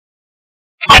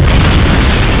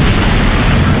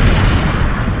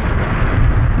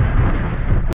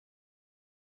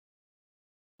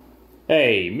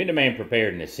Hey, Midland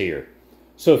Preparedness here.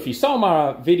 So if you saw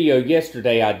my video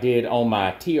yesterday I did on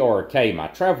my TRK, my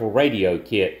travel radio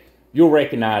kit, you'll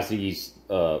recognize these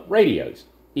radios.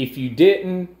 If you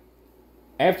didn't,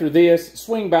 after this,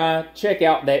 swing by, check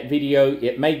out that video.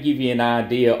 It may give you an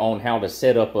idea on how to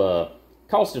set up a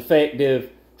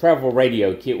cost-effective travel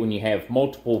radio kit when you have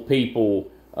multiple people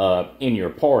in your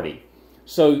party.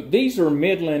 So these are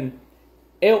Midland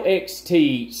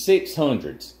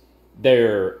LXT600s.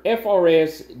 They're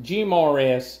FRS,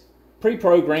 Gmrs,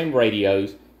 pre-programmed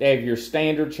radios. They have your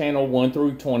standard channel 1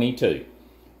 through 22.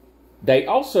 They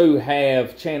also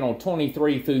have channel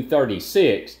 23 through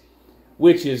 36,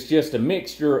 which is just a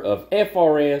mixture of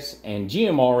FRS and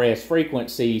Gmrs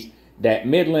frequencies that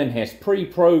Midland has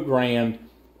pre-programmed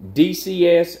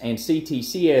DCS and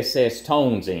CTCSS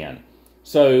tones in.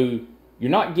 So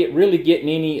you're not really getting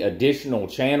any additional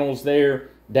channels there.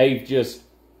 They've just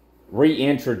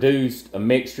reintroduced a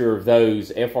mixture of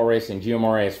those FRS and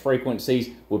GMRS frequencies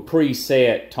with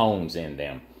preset tones in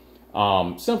them.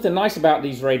 Something nice about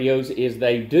these radios is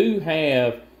they do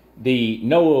have the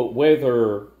Noaa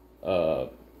weather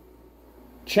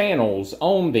channels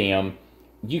on them.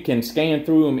 You can scan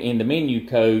through them in the menu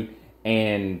code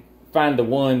and find the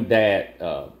one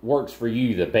that works for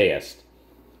you the best.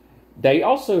 They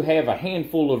also have a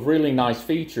handful of really nice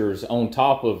features on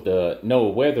top of the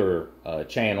Noaa weather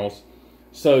channels.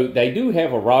 So they do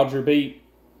have a Roger beep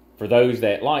for those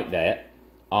that like that.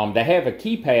 They have a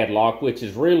keypad lock, which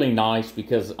is really nice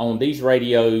because on these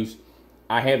radios,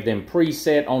 I have them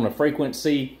preset on a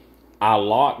frequency. I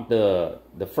lock the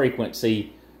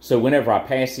frequency, so whenever I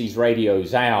pass these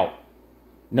radios out,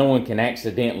 no one can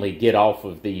accidentally get off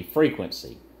of the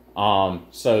frequency.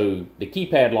 So the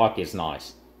keypad lock is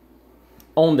nice.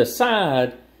 On the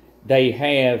side, they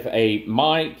have a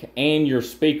mic and your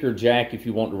speaker jack if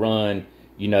you want to run,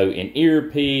 an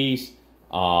earpiece.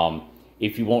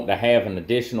 If you want to have an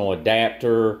additional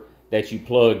adapter that you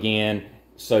plug in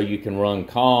so you can run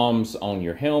comms on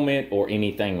your helmet or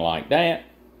anything like that.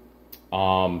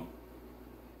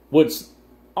 What's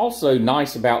also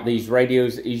nice about these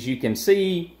radios is you can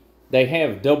see they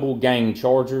have double gang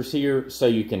chargers here so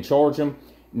you can charge them.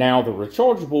 Now the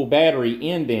rechargeable battery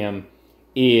in them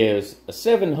is a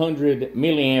 700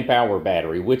 milliamp hour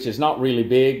battery, which is not really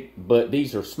big, but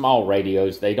these are small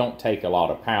radios. They don't take a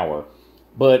lot of power.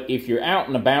 But if you're out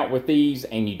and about with these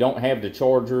and you don't have the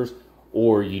chargers,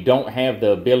 or you don't have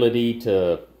the ability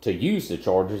to use the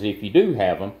chargers, if you do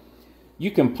have them,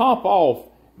 you can pop off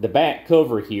the back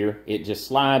cover here. It just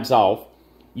slides off.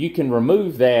 You can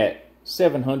remove that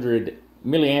 700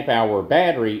 milliamp hour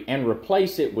battery and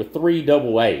replace it with 3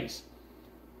 AA's.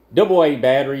 AA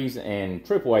batteries and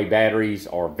AAA batteries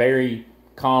are very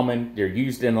common. They're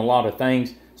used in a lot of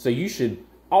things. So you should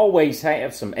always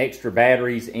have some extra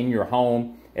batteries in your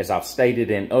home. As I've stated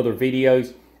in other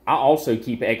videos, I also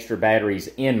keep extra batteries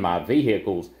in my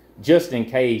vehicles just in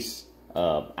case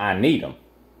I need them.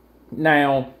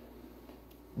 Now,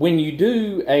 when you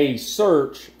do a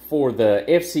search for the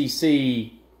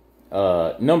FCC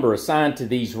number assigned to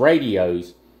these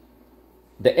radios,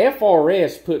 the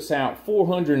FRS puts out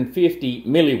 450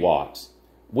 milliwatts,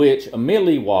 which a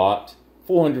milliwatt,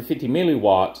 450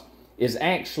 milliwatts, is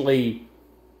actually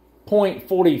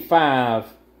 0.45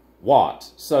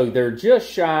 watts. So they're just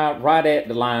shy, right at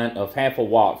the line of half a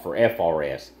watt for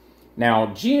FRS. Now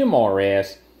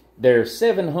GMRS, they're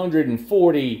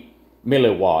 740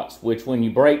 milliwatts, which when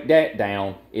you break that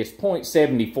down, it's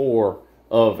 0.74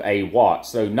 of a watt.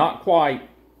 So not quite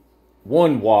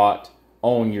 1 watt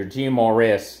on your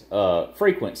GMRS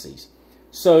frequencies.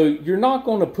 So you're not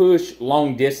going to push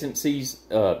long distances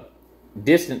on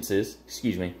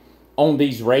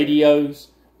these radios.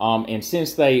 And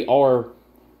since they are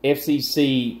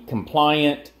FCC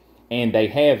compliant and they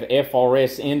have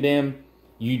FRS in them,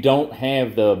 you don't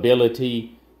have the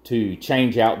ability to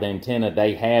change out the antenna.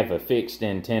 They have a fixed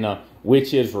antenna,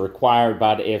 which is required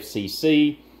by the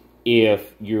FCC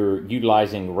if you're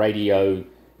utilizing radio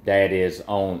that is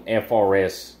on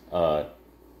FRS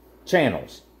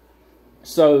channels.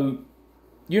 So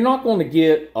you're not going to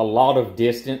get a lot of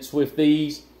distance with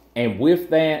these, and with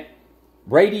that,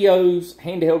 radios,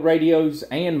 handheld radios,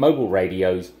 and mobile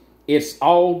radios, it's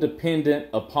all dependent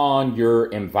upon your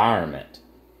environment.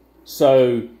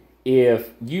 So if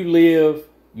you live,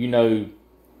 in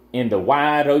the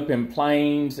wide open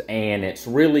plains and it's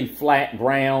really flat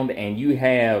ground and you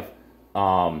have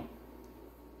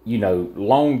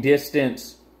long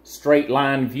distance straight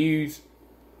line views,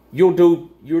 you'll do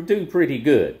pretty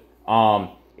good.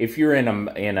 If you're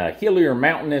in a hillier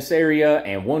mountainous area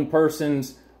and one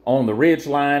person's on the ridge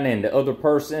line and the other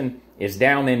person is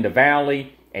down in the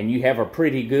valley, and you have a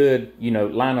pretty good, you know,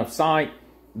 line of sight,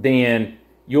 then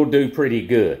you'll do pretty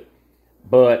good.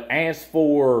 But as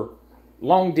for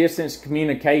long distance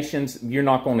communications, you're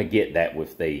not going to get that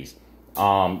with these.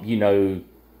 You know,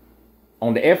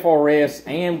 on the FRS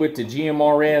and with the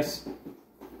GMRS,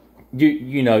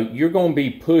 you know, you're going to be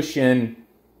pushing,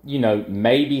 you know,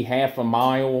 maybe half a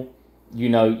mile. You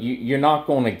know, you're not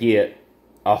going to get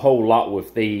a whole lot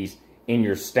with these in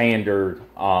your standard,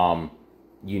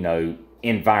 you know,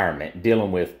 environment,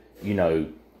 dealing with, you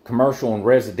know, commercial and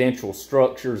residential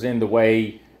structures in the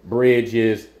way,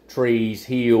 bridges, trees,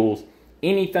 hills,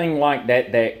 anything like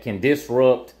that that can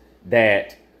disrupt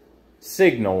that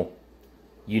signal,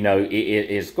 you know, it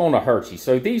is going to hurt you.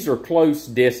 So these are close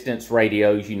distance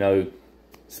radios, you know,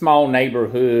 small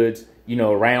neighborhoods, you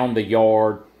know, around the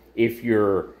yard. If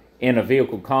you're in a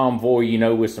vehicle convoy, you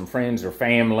know, with some friends or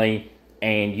family,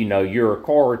 and, you know, you're a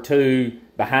car or two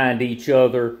behind each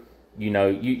other, you know,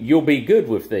 you'll be good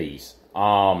with these.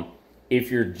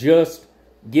 If you're just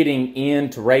getting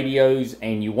into radios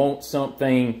and you want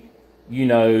something, you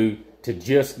know, to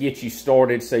just get you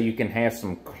started so you can have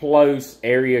some close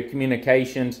area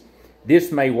communications,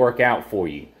 this may work out for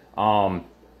you.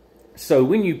 So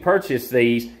when you purchase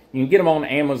these, you can get them on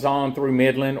Amazon through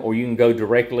Midland, or you can go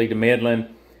directly to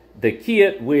Midland. The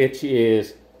kit, which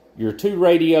is your 2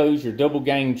 radios, your double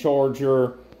gang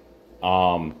charger,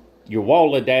 your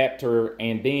wall adapter,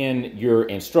 and then your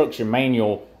instruction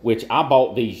manual, which I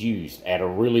bought these used at a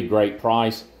really great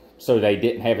price, so they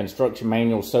didn't have instruction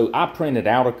manuals. So I printed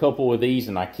out a couple of these,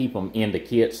 and I keep them in the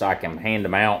kit so I can hand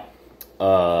them out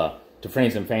to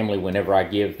friends and family whenever I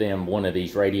give them one of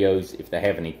these radios if they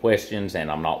have any questions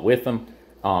and I'm not with them.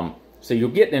 So you'll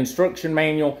get the instruction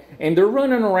manual, and they're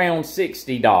running around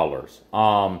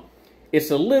 $60. It's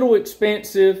a little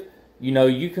expensive. You know,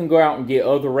 you can go out and get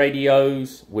other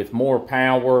radios with more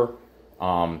power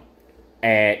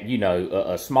at, you know,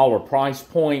 a smaller price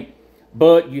point.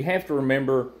 But you have to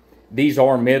remember, these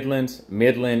are Midlands.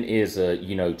 Midland is a,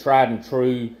 you know, tried and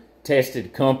true,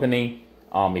 tested company.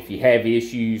 If you have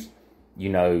issues, you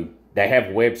know, they have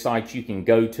websites you can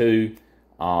go to.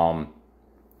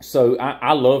 So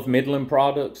I love Midland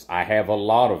products. I have a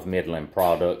lot of Midland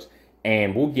products,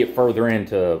 and we'll get further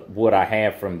into what I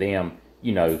have from them,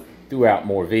 you know, throughout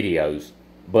more videos.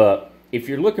 But if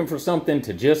you're looking for something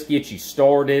to just get you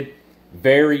started,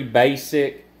 very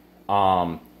basic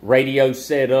radio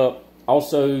setup.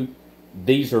 Also,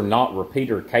 these are not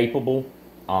repeater capable.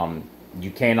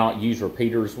 You cannot use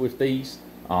repeaters with these.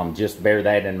 Just bear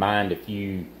that in mind. If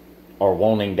you are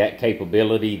wanting that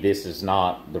capability, this is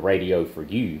not the radio for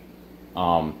you.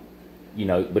 You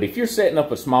know, but if you're setting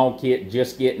up a small kit,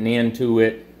 just getting into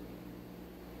it,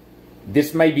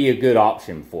 this may be a good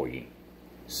option for you.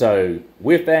 So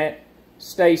with that,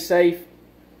 stay safe.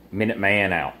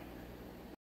 Minuteman out.